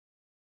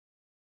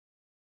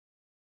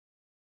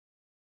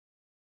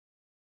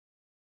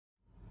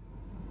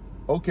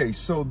Okay,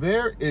 so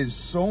there is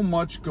so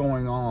much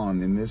going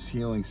on in this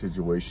healing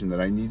situation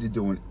that I need to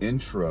do an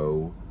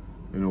intro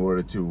in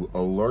order to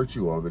alert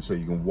you of it so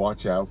you can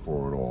watch out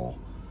for it all.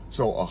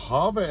 So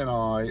Ahava and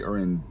I are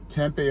in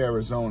Tempe,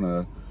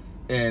 Arizona,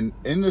 and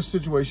in this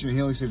situation, a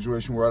healing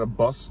situation, we're at a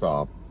bus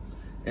stop,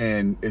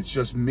 and it's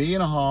just me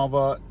and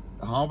Ahava.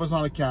 Ahava's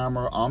on a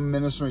camera, I'm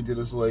ministering to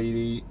this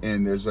lady,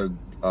 and there's a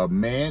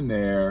man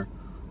there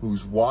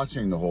who's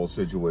watching the whole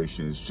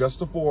situation. It's just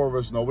the four of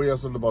us, nobody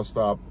else at the bus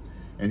stop.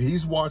 And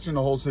he's watching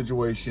the whole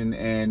situation,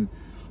 and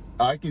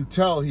I can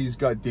tell he's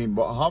got demons.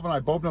 But Ahava and I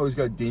both know he's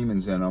got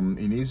demons in him.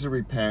 He needs to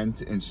repent.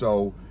 And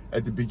so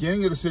at the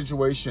beginning of the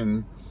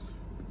situation,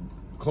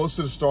 close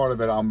to the start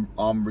of it,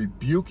 I'm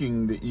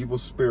rebuking the evil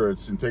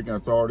spirits and taking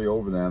authority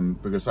over them,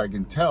 because I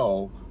can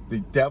tell the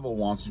devil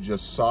wants to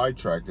just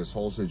sidetrack this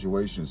whole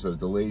situation so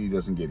that the lady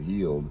doesn't get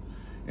healed.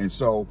 And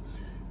so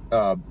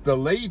the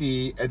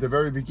lady, at the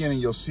very beginning,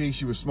 you'll see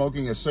she was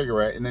smoking a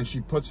cigarette, and then she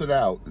puts it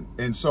out.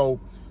 And so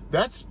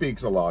that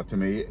speaks a lot to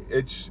me.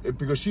 It's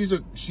because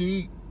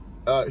she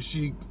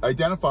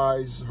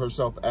identifies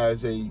herself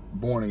as a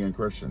born-again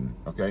Christian,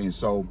 okay? And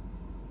so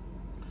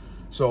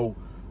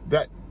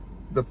that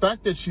the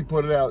fact that she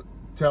put it out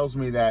tells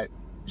me that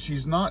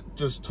she's not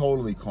just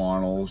totally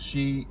carnal.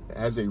 She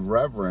has a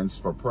reverence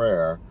for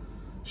prayer.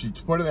 She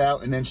put it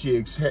out, and then she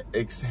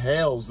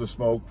exhales the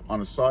smoke on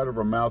the side of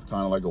her mouth,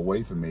 kind of like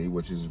away from me,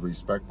 which is a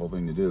respectful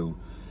thing to do.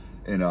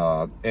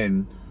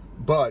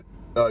 But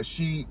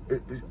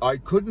I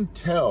couldn't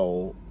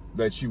tell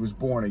that she was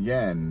born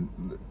again.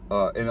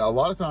 And a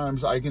lot of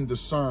times I can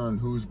discern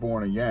who's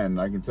born again.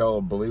 I can tell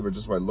a believer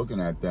just by looking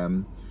at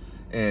them.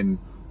 And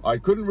I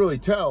couldn't really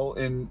tell.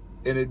 And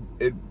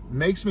it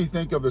makes me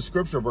think of the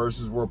scripture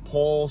verses where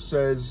Paul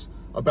says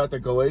about the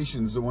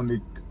Galatians, that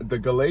when the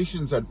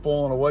Galatians had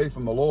fallen away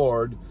from the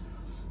Lord,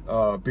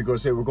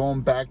 because they were going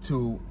back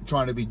to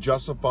trying to be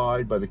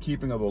justified by the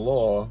keeping of the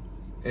law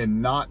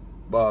and not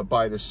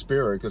by the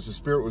Spirit, because the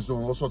Spirit was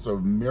doing all sorts of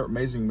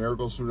amazing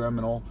miracles through them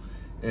and all,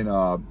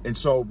 and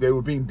so they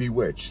were being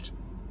bewitched.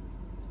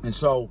 And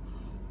so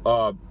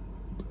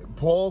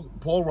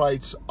Paul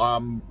writes,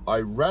 I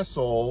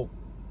wrestle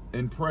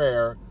in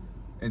prayer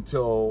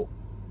until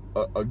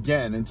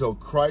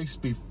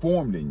Christ be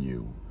formed in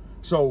you.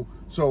 So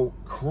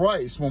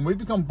Christ, when we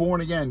become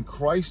born again,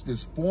 Christ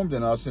is formed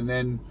in us, and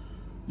then,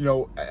 you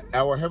know,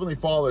 our Heavenly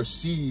Father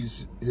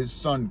sees His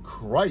Son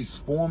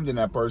Christ formed in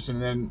that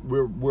person, and then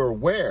we're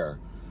aware.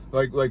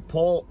 Like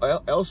Paul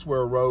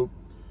elsewhere wrote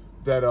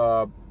that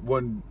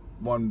when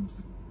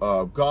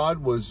God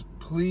was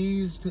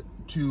pleased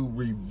to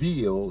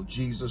reveal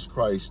Jesus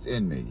Christ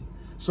in me.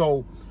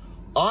 So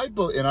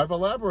and I've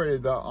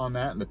elaborated on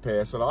that in the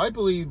past, that I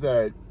believe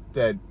that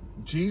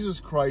Jesus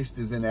Christ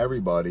is in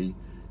everybody,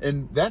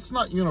 and that's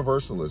not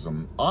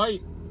universalism.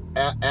 I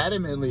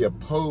adamantly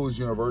oppose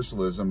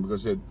universalism,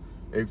 because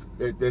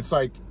it's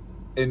like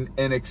an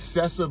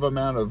excessive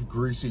amount of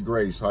greasy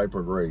grace,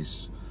 hyper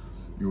grace,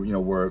 you know,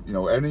 where, you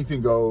know,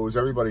 anything goes,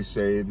 everybody's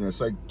saved, and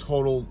it's like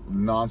total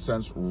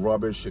nonsense,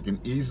 rubbish. It can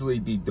easily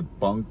be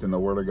debunked in the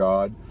Word of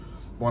God.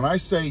 When I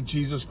say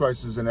Jesus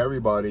Christ is in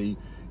everybody,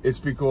 it's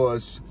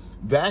because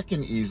that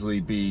can easily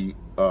be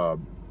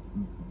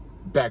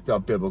backed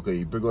up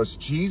biblically, because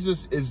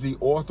Jesus is the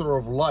author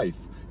of life.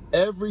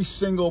 Every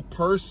single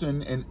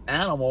person and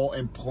animal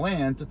and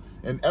plant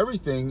and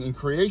everything in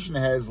creation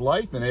has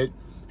life in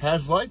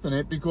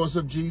it because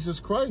of Jesus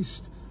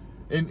Christ.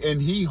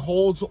 And He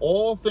holds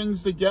all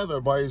things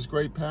together by His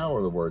great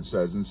power, the Word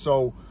says. And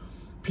so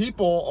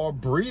people are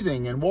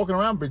breathing and walking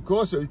around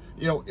because of,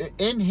 you know,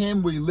 in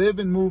Him we live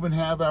and move and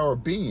have our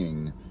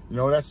being. You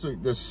know, that's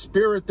the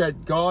Spirit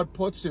that God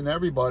puts in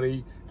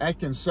everybody at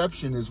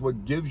conception is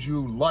what gives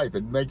you life.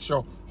 It makes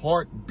your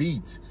heart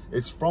beat.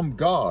 It's from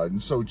God.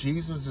 And so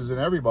Jesus is in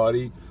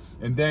everybody.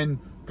 And then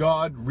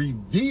God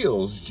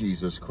reveals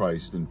Jesus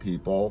Christ in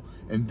people.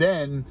 And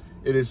then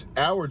it is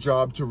our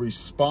job to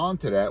respond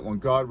to that when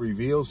God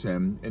reveals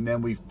Him. And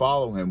then we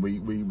follow Him.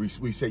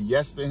 We say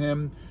yes to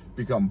Him,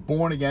 become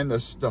born again.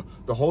 The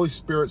Holy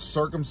Spirit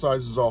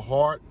circumcises our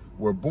heart.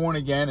 We're born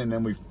again, and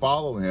then we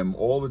follow Him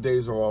all the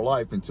days of our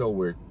life until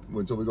we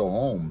go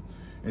home.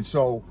 And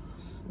so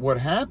what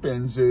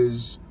happens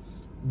is,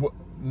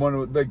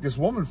 when, like this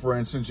woman, for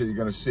instance, that you're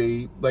going to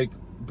see, like,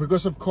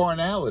 because of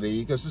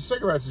carnality, because the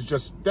cigarettes is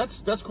just,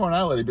 that's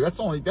carnality, but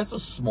that's a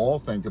small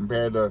thing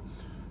compared to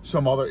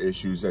some other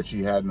issues that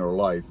she had in her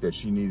life that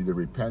she needed to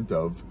repent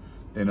of.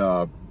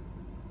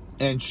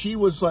 And she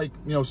was like,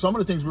 you know, some of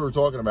the things we were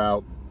talking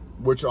about,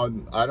 which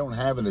I don't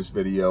have in this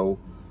video,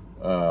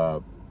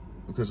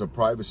 because of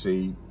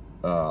privacy,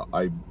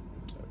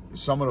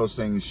 some of those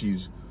things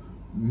she's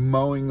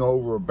mowing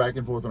over back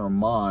and forth in her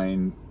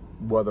mind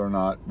whether or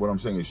not what I'm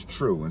saying is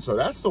true. And so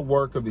that's the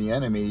work of the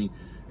enemy,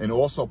 and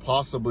also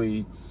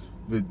possibly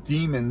the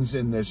demons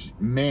in this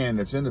man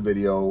that's in the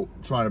video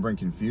trying to bring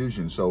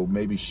confusion. So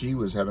maybe she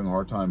was having a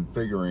hard time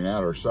figuring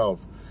out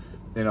herself,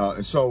 you know.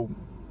 And so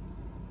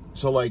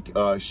like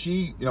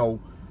she, you know,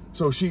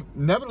 she,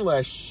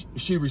 nevertheless,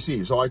 she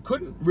received. So I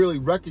couldn't really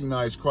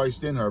recognize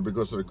Christ in her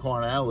because of the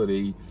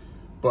carnality,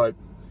 but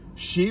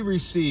she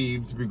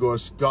received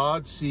because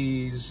God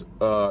sees,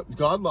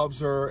 God loves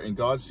her, and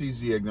God sees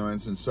the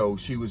ignorance, and so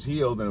she was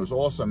healed, and it was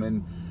awesome.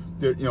 And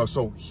there, you know,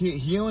 so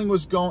healing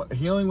was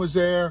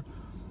there,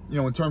 you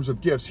know, in terms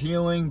of gifts,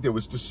 healing. There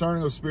was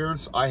discerning of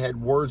spirits. I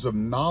had words of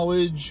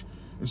knowledge.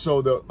 And so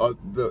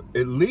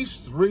at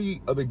least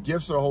 3 of the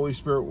gifts of the Holy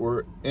Spirit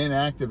were in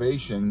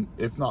activation,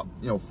 if not,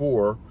 you know,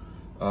 4.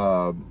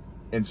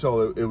 And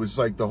so it was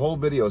like the whole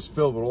video is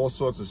filled with all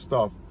sorts of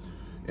stuff.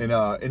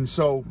 And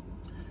so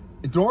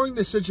during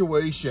the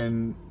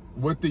situation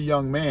with the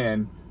young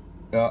man,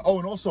 oh,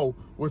 and also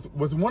with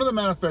one of the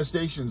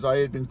manifestations, I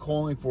had been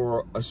calling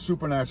for a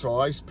supernatural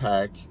ice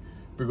pack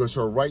because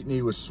her right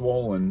knee was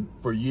swollen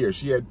for years.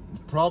 She had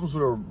problems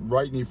with her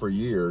right knee for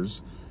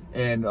years.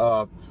 And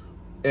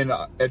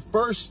at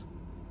first,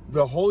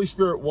 the Holy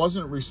Spirit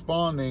wasn't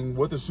responding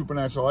with a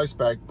supernatural ice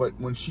pack, but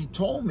when she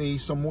told me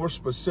some more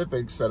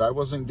specifics that I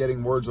wasn't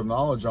getting words of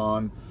knowledge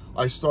on,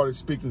 I started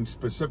speaking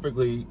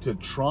specifically to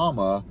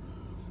trauma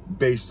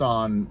based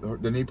on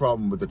the knee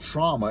problem with the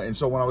trauma. And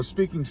so when I was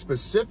speaking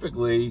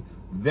specifically,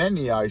 then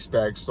the ice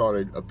pack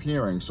started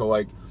appearing. So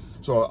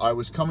I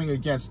was coming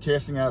against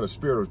casting out a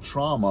spirit of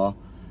trauma,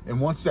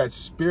 and once that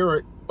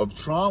spirit of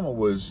trauma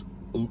was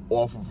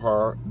off of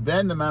her,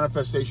 then the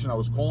manifestation I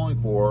was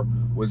calling for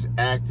was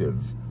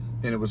active,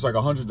 and it was like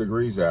 100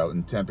 degrees out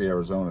in Tempe,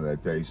 Arizona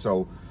that day.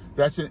 So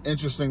that's an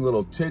interesting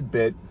little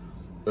tidbit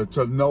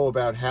to know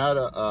about how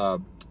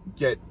to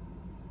get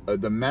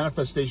the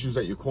manifestations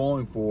that you're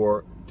calling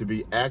for to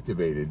be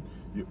activated,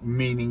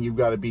 meaning you've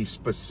got to be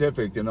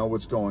specific to know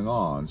what's going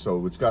on.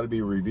 So it's got to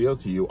be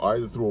revealed to you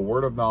either through a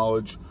word of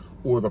knowledge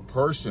or the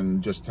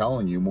person just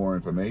telling you more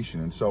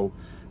information. And so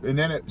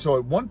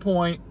at one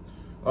point,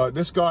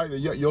 this guy,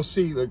 you'll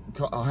see that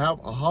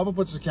Ahava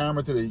puts the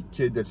camera to the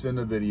kid that's in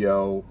the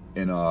video,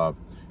 and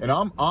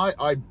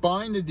I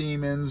bind the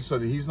demons so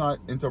that he's not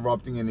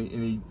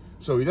interrupting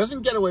so he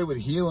doesn't get away with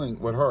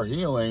her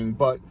healing,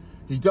 but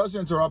he does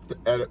interrupt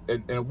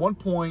at one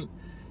point.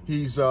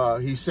 He's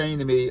saying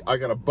to me, I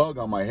got a bug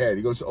on my head.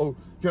 He goes, oh,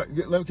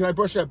 can I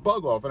brush that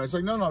bug off? And I was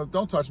like, no,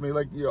 don't touch me.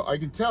 Like, you know, I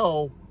can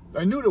tell,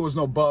 I knew there was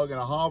no bug, and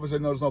Ahava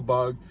said no, there's no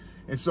bug.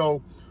 And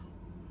so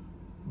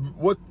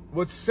what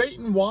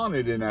Satan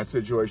wanted in that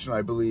situation,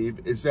 I believe,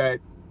 is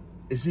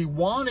he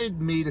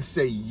wanted me to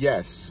say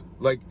yes,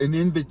 like an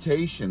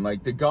invitation.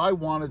 Like the guy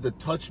wanted to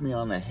touch me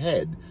on the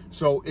head.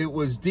 So it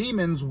was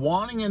demons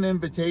wanting an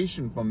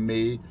invitation from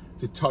me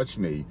to touch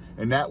me,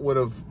 and that would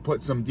have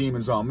put some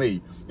demons on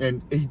me.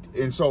 And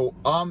so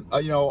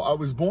you know, I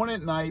was born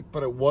at night,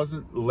 but it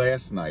wasn't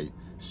last night.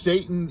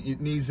 Satan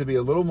needs to be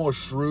a little more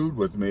shrewd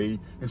with me,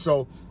 and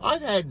so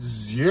I've had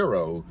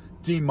 0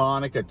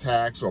 demonic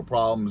attacks or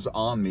problems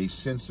on me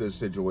since this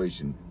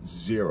situation.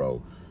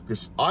 0.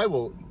 Because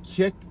I'll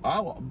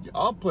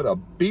put a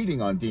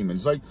beating on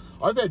demons. Like,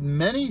 I've had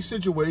many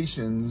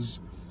situations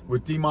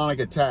with demonic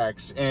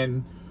attacks,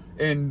 and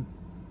you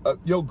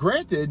know,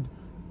 granted,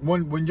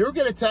 when you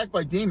get attacked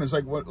by demons,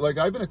 like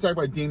I've been attacked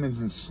by demons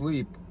in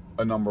sleep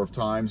a number of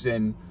times,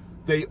 and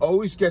they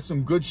always get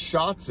some good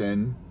shots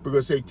in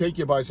because they take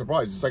you by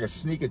surprise. It's like a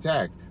sneak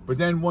attack. But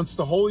then once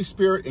the Holy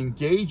Spirit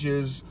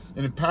engages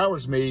and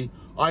empowers me,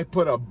 I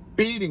put a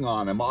beating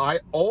on them. I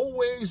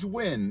always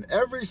win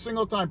every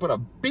single time. Put a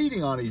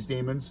beating on these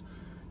demons,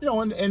 you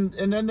know, and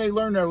then they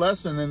learn their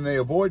lesson and they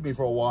avoid me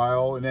for a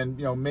while, and then,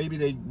 you know,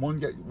 maybe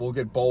will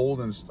get bold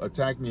and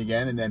attack me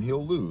again, and then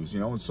he'll lose, you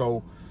know. And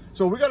so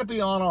we got to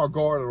be on our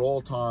guard at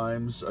all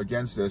times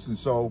against this. And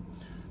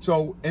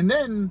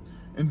then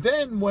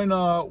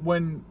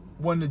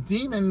when the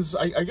demons,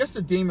 I guess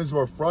the demons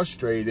were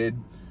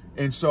frustrated,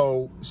 and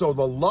so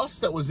the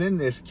lust that was in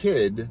this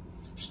kid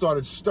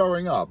started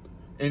stirring up,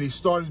 and he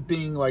started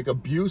being like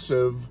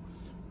abusive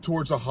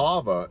towards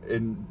Ahava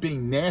and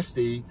being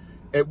nasty,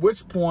 at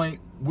which point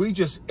we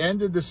just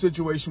ended the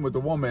situation with the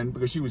woman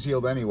because she was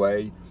healed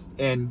anyway,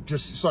 and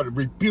just started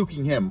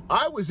rebuking him.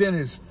 I was in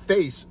his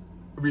face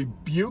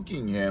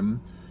rebuking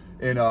him,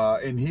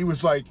 and he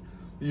was like,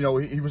 you know,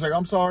 he was like,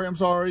 I'm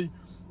sorry,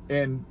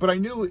 but I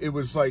knew it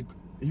was like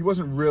he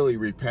wasn't really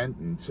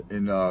repentant,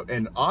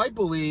 and I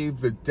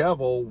believe the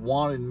devil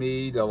wanted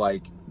me to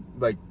like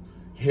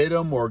hit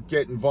him or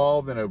get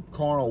involved in a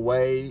carnal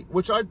way,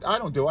 which I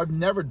don't do. I've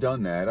never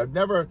done that. I've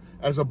never,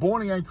 as a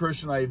born again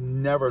Christian, I've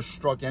never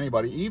struck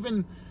anybody.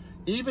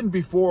 Even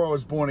before I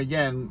was born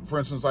again, for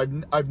instance,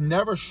 I've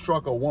never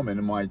struck a woman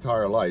in my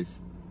entire life,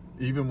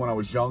 even when I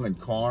was young and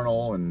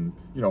carnal, and,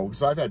 you know,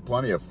 because I've had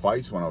plenty of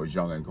fights when I was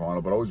young and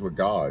carnal, but always with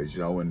guys,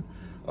 you know. And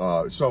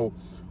so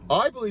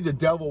I believe the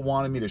devil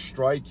wanted me to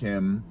strike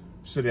him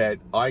so that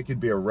I could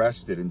be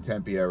arrested in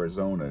Tempe,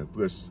 Arizona,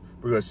 because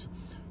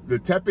the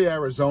Tempe,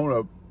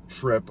 Arizona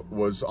trip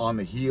was on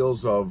the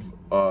heels of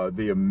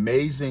the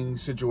amazing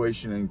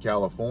situation in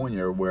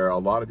California where a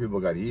lot of people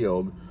got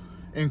healed,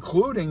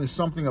 including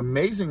something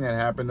amazing that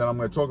happened that I'm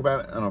going to talk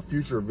about in a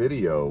future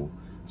video.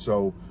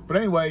 So, but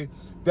anyway,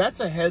 that's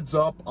a heads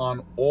up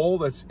on all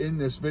that's in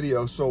this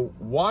video. So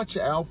watch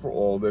out for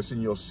all this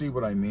and you'll see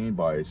what I mean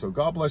by it. So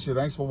God bless you.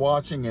 Thanks for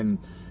watching,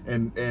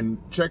 and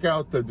check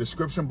out the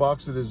description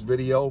box of this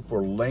video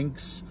for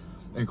links,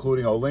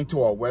 including a link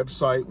to our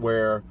website,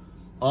 where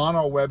on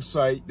our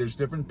website there's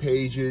different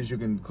pages. You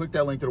can click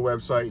that link to the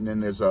website, and then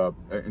there's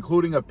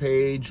including a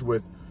page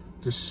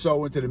to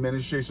sow into the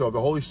ministry. So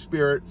the Holy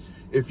Spirit,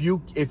 if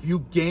you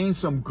gain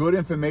some good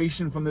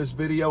information from this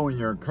video and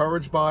you're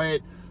encouraged by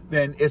it,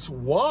 then it's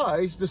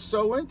wise to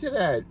sow into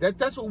that.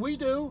 That's what we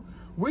do.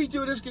 We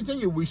do this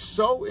continue. We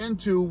sow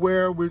into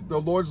where the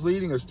Lord's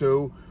leading us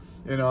to,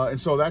 and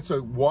so that's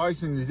a wise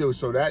thing to do.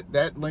 So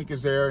that link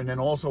is there, and then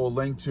also a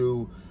link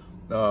to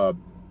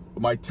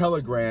my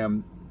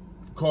Telegram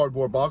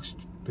cardboard box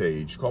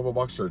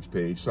church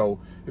page. So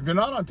if you're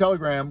not on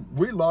Telegram,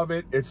 we love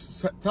it.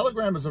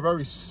 Telegram is a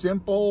very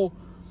simple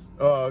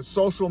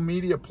social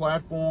media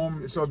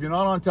platform. So if you're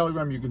not on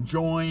Telegram, you can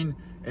join,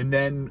 and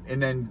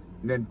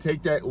then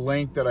take that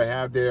link that I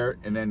have there,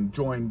 and then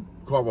join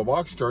Cardboard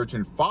Box Church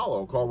and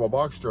follow Cardboard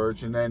Box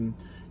Church, and then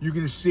you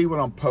can see what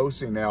I'm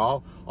posting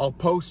now. I'll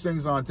post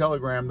things on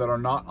Telegram that are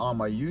not on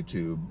my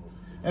YouTube.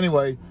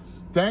 Anyway,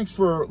 thanks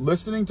for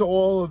listening to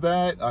all of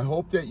that. I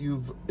hope that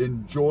you've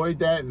enjoyed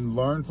that and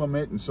learned from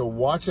it. And so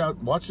watch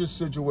this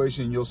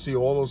situation. You'll see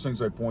all those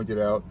things I pointed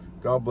out.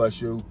 God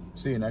bless you.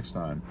 See you next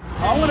time.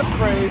 I want to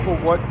pray for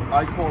what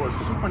I call a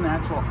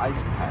supernatural ice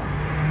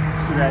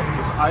pack, so that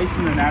this ice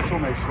in the natural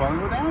may swelling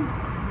go down.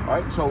 All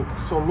right. So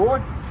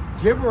Lord,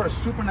 give her a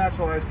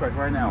supernatural ice pack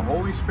right now.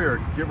 Holy Spirit,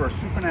 give her a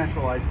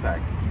supernatural ice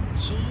pack.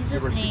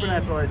 Give her a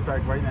supernatural ice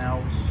pack right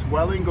now.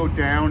 Swelling go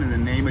down in the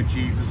name of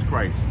Jesus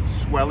Christ.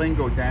 Swelling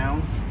go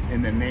down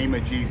in the name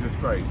of Jesus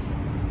Christ.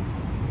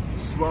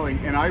 Swelling,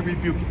 and I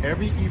rebuke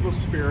every evil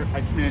spirit.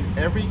 I command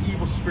every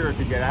evil spirit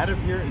to get out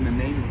of here in the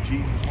name of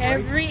Jesus Christ.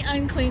 Every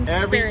unclean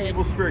spirit. Every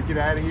evil spirit, get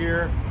out of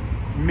here.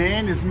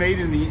 Man is made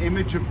in the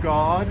image of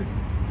God.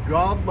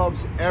 God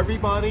loves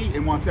everybody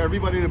and wants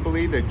everybody to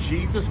believe that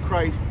Jesus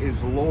Christ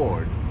is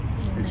Lord.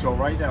 Amen. And so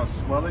right now,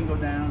 swelling go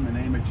down in the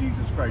name of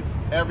Jesus Christ.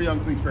 Every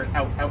unclean spirit,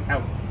 out, out,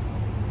 out.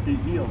 Be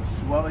healed.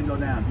 Swelling go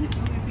down. Do you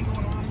feel anything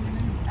going on in your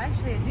name?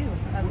 Actually, I do.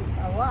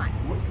 A lot.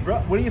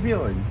 What are you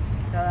feeling?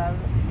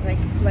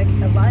 Like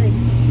a lot of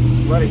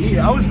heat. A lot of heat.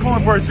 I was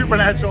calling for a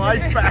supernatural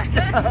ice pack.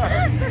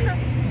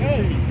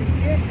 Hey, the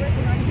Spirit's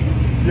working on you.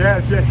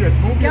 Yes.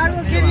 Move God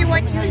will give you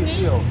what you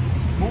need.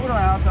 Move it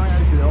around. Tell me how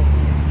you feel.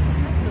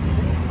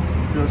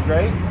 Feels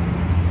great.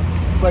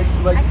 Like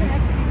I can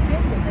actually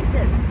bend it like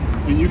this.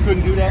 And you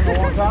couldn't do that in a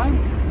long time?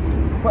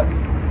 What?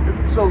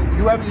 So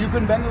you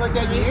couldn't bend it like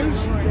that in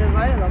years? A long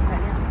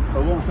time, yeah. A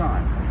long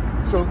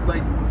time. So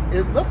like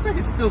it looks like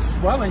it's still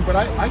swelling, but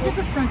I get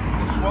the sense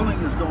that the swelling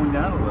is going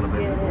down a little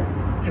bit. Yeah, it is.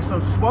 Yeah, so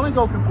swelling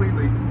go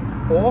completely.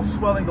 All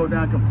swelling go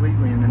down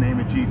completely in the name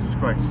of Jesus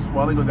Christ.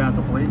 Swelling go down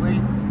completely.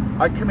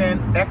 I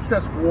command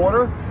excess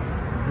water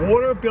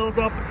build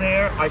up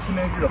there. I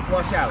command you to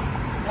flush out.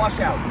 Flush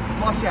out,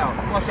 flush out,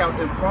 flush out.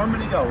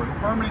 Infirmity go,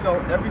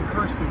 every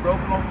curse be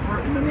broken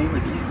over in the name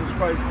of Jesus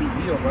Christ. Be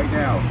healed right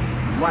now.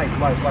 Life.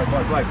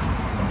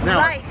 Now,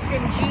 Life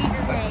in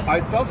Jesus' name.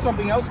 I felt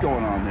something else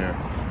going on there.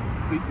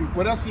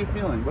 What else are you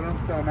feeling? What other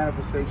kind of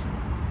manifestation?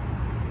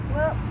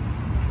 Well,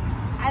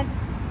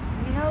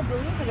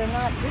 believe it or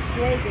not, this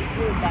leg is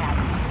really bad.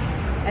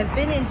 I've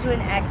been into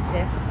an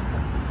accident.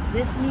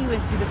 This knee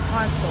went through the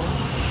console.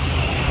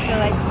 So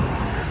I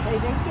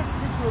think it's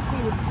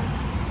dislocated.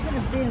 It kind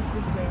of bends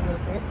this way a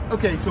little bit.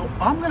 Okay, so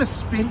I'm going to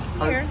speak.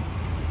 Here,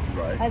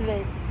 right. I have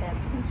a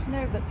pinched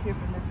nerve up here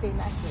from the same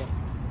accident.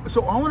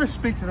 So I want to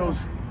speak to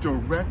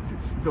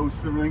those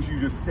things you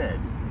just said.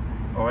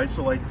 All right,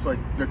 so it's like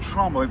the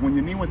trauma, like when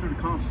your knee went through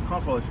the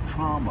console, it's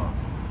trauma.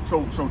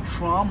 So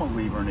trauma,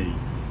 leave her knee.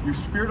 Your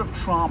spirit of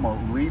trauma,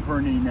 leave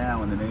her knee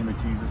now in the name of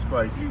Jesus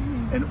Christ.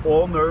 Mm-hmm. And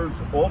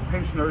all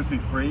pinched nerves be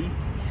free.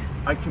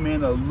 I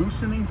command a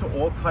loosening to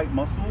all tight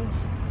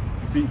muscles.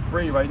 Be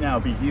free right now.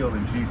 Be healed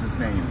in Jesus'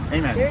 name.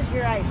 Amen. There's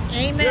your ice.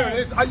 Amen. There it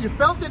is. You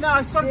felt it now.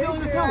 I started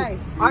feeling it too.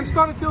 Ice. I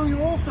started feeling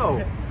it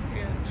also.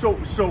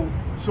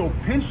 So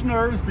pinched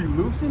nerves be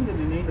loosened in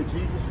the name of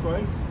Jesus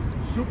Christ.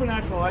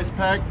 Supernatural ice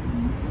pack.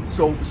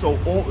 So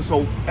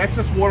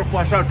excess water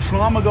flush out.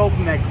 Trauma go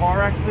from that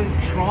car accident.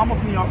 Trauma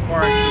from the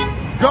car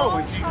accident. Go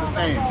in Jesus'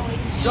 name.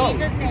 Go in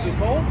Jesus' name. Is it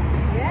cold?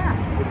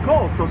 Yeah. It's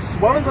cold. So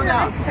swelling go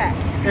down. Ice pack.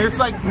 And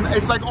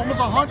it's like almost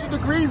 100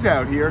 degrees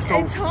out here. So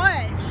It's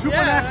hot.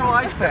 supernatural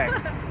ice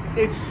pack.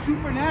 It's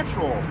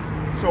supernatural.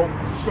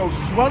 So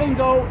swelling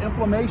go,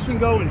 inflammation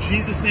go in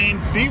Jesus'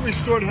 name. Be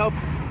restored to health.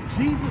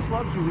 Jesus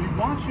loves you. He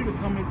wants you to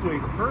come into a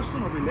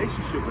personal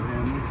relationship with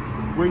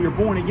Him where you're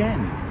born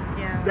again.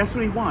 Yeah. That's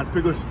what He wants,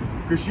 because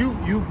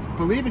you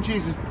believe in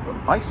Jesus.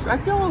 I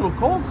feel a little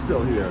cold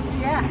still here.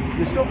 Yeah.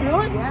 You still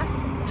feel it? Yeah.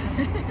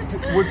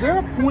 Was there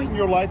a point in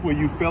your life where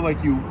you felt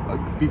like you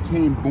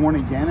became born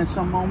again at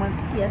some moment?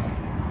 Yes.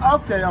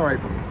 Okay, all right.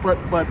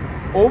 But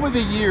over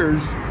the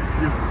years,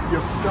 you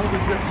felt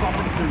as if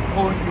something's been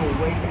pulling you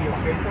away from your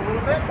faith a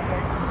little bit?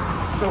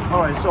 Yes. So,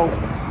 all right, so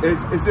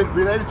is it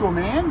related to a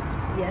man?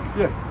 Yes.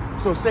 Yeah.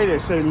 So say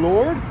this. Say,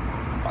 Lord,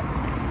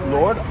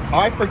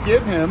 I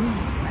forgive him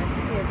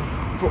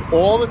I forgive. for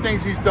all the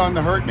things he's done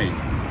to hurt me.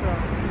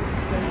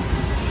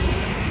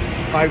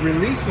 I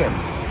release him.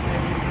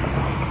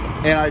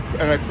 And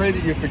I pray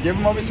that you forgive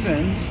him of his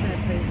sins.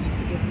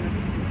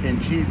 In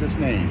Jesus'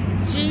 name.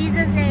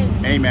 Jesus'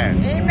 name. Amen.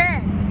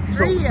 Amen.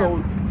 Freedom.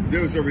 So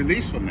there's a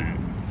release from that.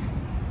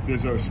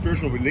 There's a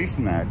spiritual release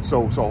from that.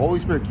 So Holy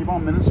Spirit, keep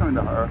on ministering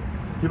to her.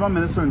 Keep on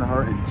ministering to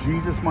her in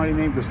Jesus' mighty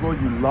name. Because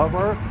Lord, you love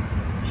her.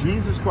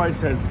 Jesus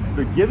Christ has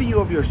forgiven you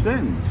of your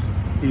sins.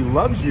 He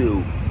loves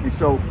you. And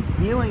so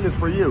healing is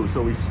for you.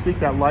 So we speak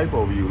that life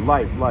over you.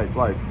 Life, life,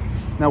 life.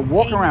 Now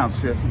walk around,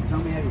 sis, and tell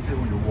me how you feel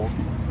when you're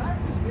walking.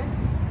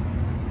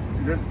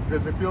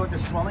 Does it feel like the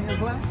swelling is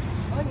less?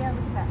 Oh yeah, look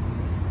at that.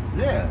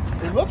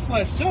 Yeah, it looks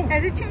less too.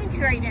 Has it changed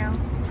right now?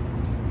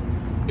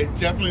 It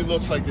definitely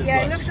looks like there's Yeah,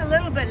 less. it looks a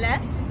little bit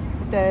less.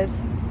 It does.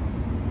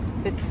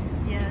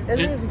 Yes. It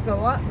is a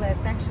lot less,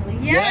 actually.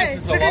 Yes,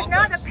 it's a but it's lot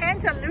not less. the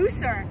pants are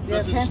looser. Yeah,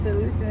 Does it- pants are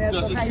loosened up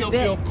Does a it tiny still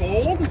bit. feel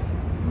cold?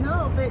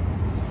 No, but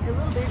a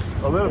little bit.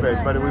 A little bit,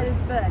 Not- but it not was. as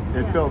bad,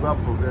 It yeah. built up.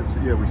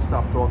 Yeah, we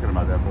stopped talking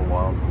about that for a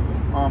while.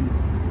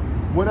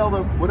 What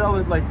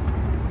other like?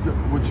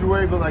 Would you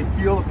able to like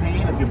feel the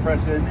pain if you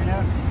press in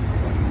there?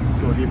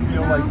 So do you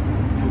feel No. like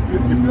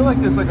you feel like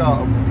there's like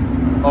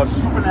a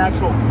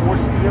supernatural force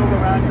field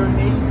around your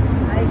knee?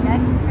 I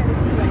actually kind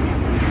of do right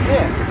now.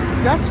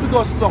 Yeah, that's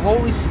because the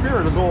Holy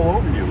Spirit is all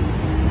over you.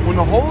 When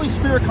the Holy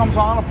Spirit comes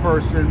on a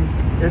person,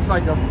 it's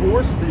like a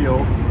force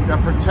field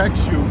that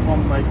protects you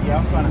from like the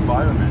outside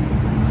environment.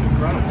 It's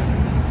incredible.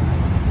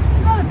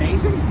 Isn't that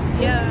amazing?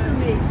 Yeah. It's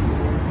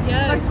amazing.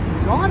 Yes.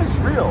 Like, God is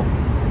real,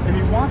 and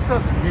He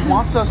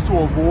wants us to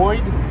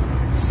avoid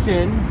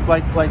sin.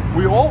 Like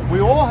we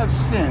all have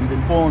sinned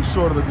and fallen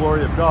short of the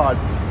glory of God,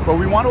 but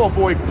we want to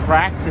avoid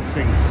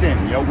practicing sin.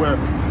 You know,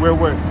 where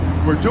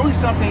we're doing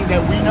something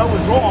that we know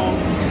is wrong,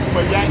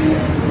 but yet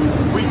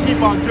we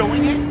keep on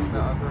doing it. The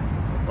offer.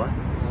 What?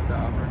 You want the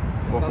offer?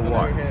 There's Well, for something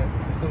what? on your head.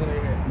 There's something on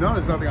your head. No,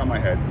 there's nothing on my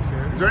head.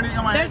 Sure? Is there anything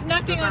on my There's head?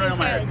 nothing on his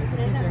my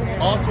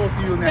head. I'll talk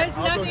to you now. There's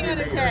I'll talk nothing to you on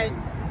his later. head.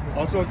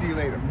 I'll talk to you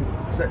later.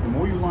 So the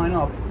more you line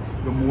up,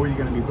 the more you're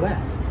going to be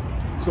blessed.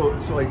 So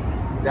like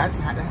that's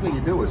how you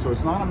do it. So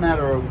it's not a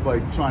matter of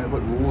like trying to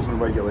put rules and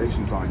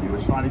regulations on you.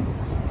 It's trying to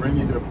bring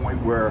you to the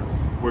point where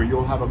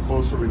you'll have a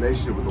closer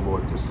relationship with the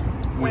Lord. Because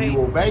when you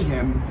Right. obey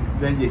Him,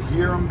 then you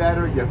hear Him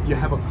better.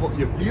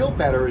 You feel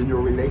better in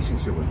your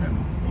relationship with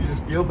Him. You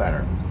just feel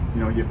better.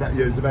 You know,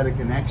 there's a better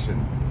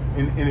connection,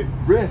 and it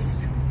risks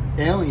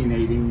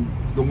alienating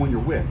the one you're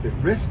with. It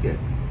risks it.